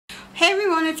Hey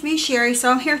everyone, it's me Sherry. So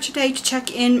I'm here today to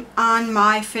check in on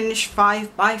my Finish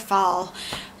 5 by Fall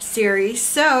series.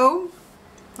 So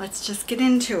let's just get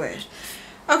into it.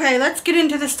 Okay, let's get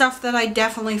into the stuff that I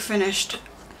definitely finished.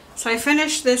 So I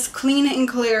finished this Clean and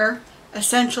Clear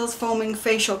Essentials Foaming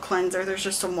Facial Cleanser. There's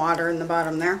just some water in the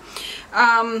bottom there.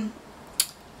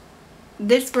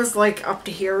 This was like up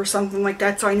to here or something like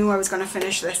that, so I knew I was going to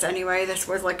finish this anyway. This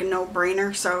was like a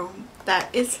no-brainer, so that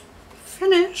is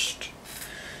finished.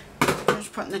 I'm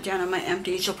just putting it down on my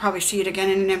empties. You'll probably see it again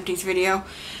in an empties video.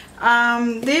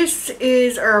 This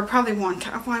is, or probably won't.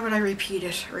 Why would I repeat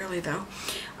it, really, though?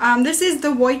 This is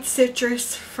the White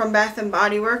Citrus from Bath &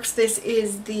 Body Works. This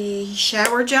is the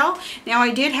shower gel. Now,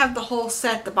 I did have the whole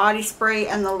set, the body spray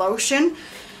and the lotion,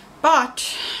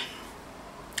 but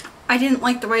I didn't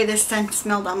like the way this scent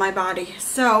smelled on my body,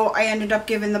 so I ended up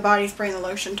giving the body spray and the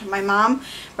lotion to my mom.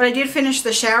 But I did finish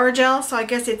the shower gel, so I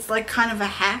guess it's like kind of a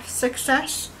half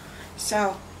success.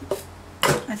 So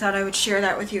I thought I would share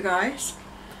that with you guys.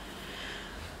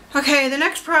 Okay, the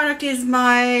next product is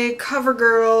my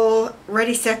CoverGirl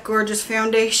Ready Set Gorgeous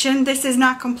Foundation. This is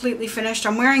not completely finished.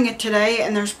 I'm wearing it today,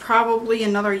 and there's probably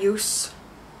another use.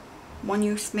 One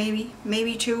use, maybe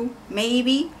two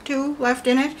left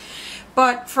in it.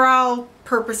 But for all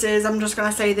purposes, I'm just going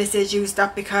to say this is used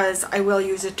up because I will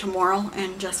use it tomorrow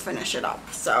and just finish it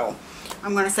up. So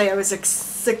I'm going to say I was a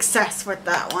success with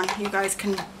that one. You guys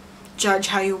can judge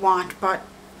how you want, but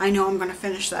I know I'm going to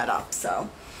finish that up. So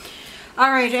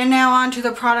alright, and now on to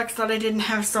the products that I didn't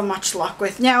have so much luck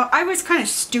with. Now, I was kind of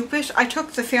stupid. I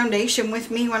took the foundation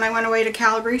with me when I went away to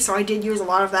Calgary, so I did use a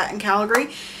lot of that in Calgary,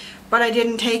 but I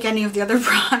didn't take any of the other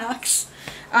products.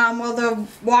 Well, the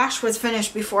wash was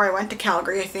finished before I went to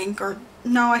Calgary, I think, or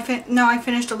no, I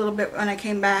finished a little bit when I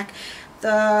came back.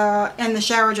 And the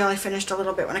shower gel I finished a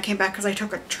little bit when I came back because I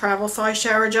took a travel size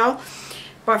shower gel.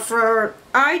 But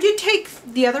I did take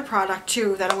the other product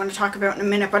too that I want to talk about in a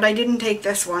minute, but I didn't take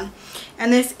this one.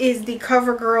 And this is the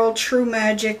CoverGirl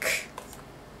TruMagic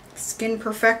Skin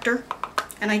Perfector.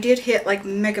 And I did hit like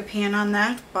Mega Pan on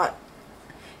that, but,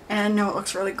 and I know it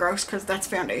looks really gross because that's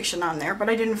foundation on there, but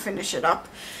I didn't finish it up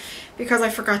because I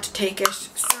forgot to take it.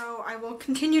 So I will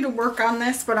continue to work on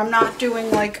this, but I'm not doing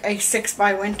like a 6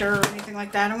 by winter or anything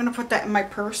like that. I'm going to put that in my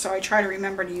purse so I try to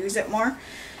remember to use it more.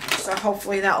 So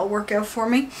hopefully that will work out for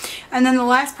me. And then the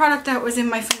last product that was in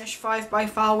my Finish 5 by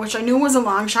Fall, which I knew was a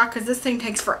long shot because this thing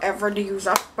takes forever to use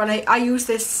up. But I use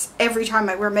this every time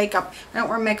I wear makeup. I don't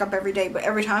wear makeup every day, but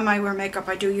every time I wear makeup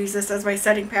I do use this as my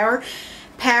setting powder.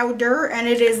 And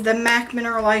it is the MAC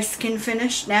Mineralized Skin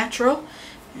Finish Natural.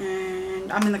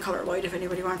 And I'm in the color light if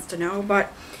anybody wants to know.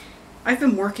 But I've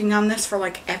been working on this for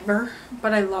like ever,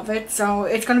 but I love it. So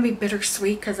it's going to be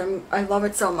bittersweet because I love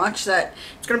it so much that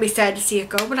it's going to be sad to see it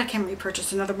go, but I can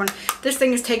repurchase another one. This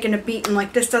thing is taking a beating.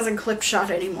 Like, this doesn't clip shut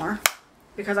anymore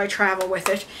because I travel with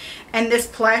it. And this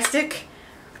plastic,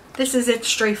 this is it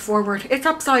straight forward. It's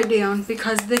upside down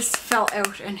because this fell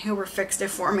out and whoever fixed it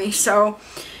for me. So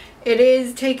it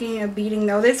is taking a beating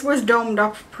though. This was domed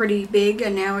up pretty big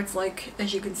and now it's like,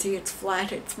 as you can see, it's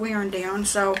flat. It's wearing down.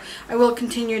 So I will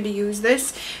continue to use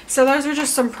this. So those are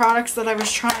just some products that I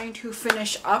was trying to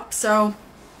finish up. So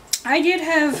I did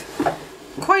have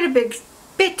quite a bit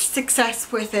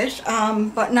success with it.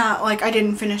 But not like I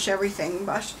didn't finish everything.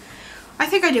 But I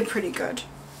think I did pretty good.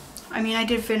 I mean, I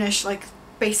did finish like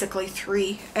basically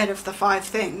 3 out of the 5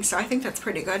 things, so I think that's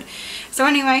pretty good. So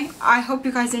anyway, I hope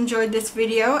you guys enjoyed this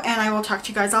video, and I will talk to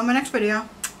you guys on my next video.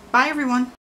 Bye everyone.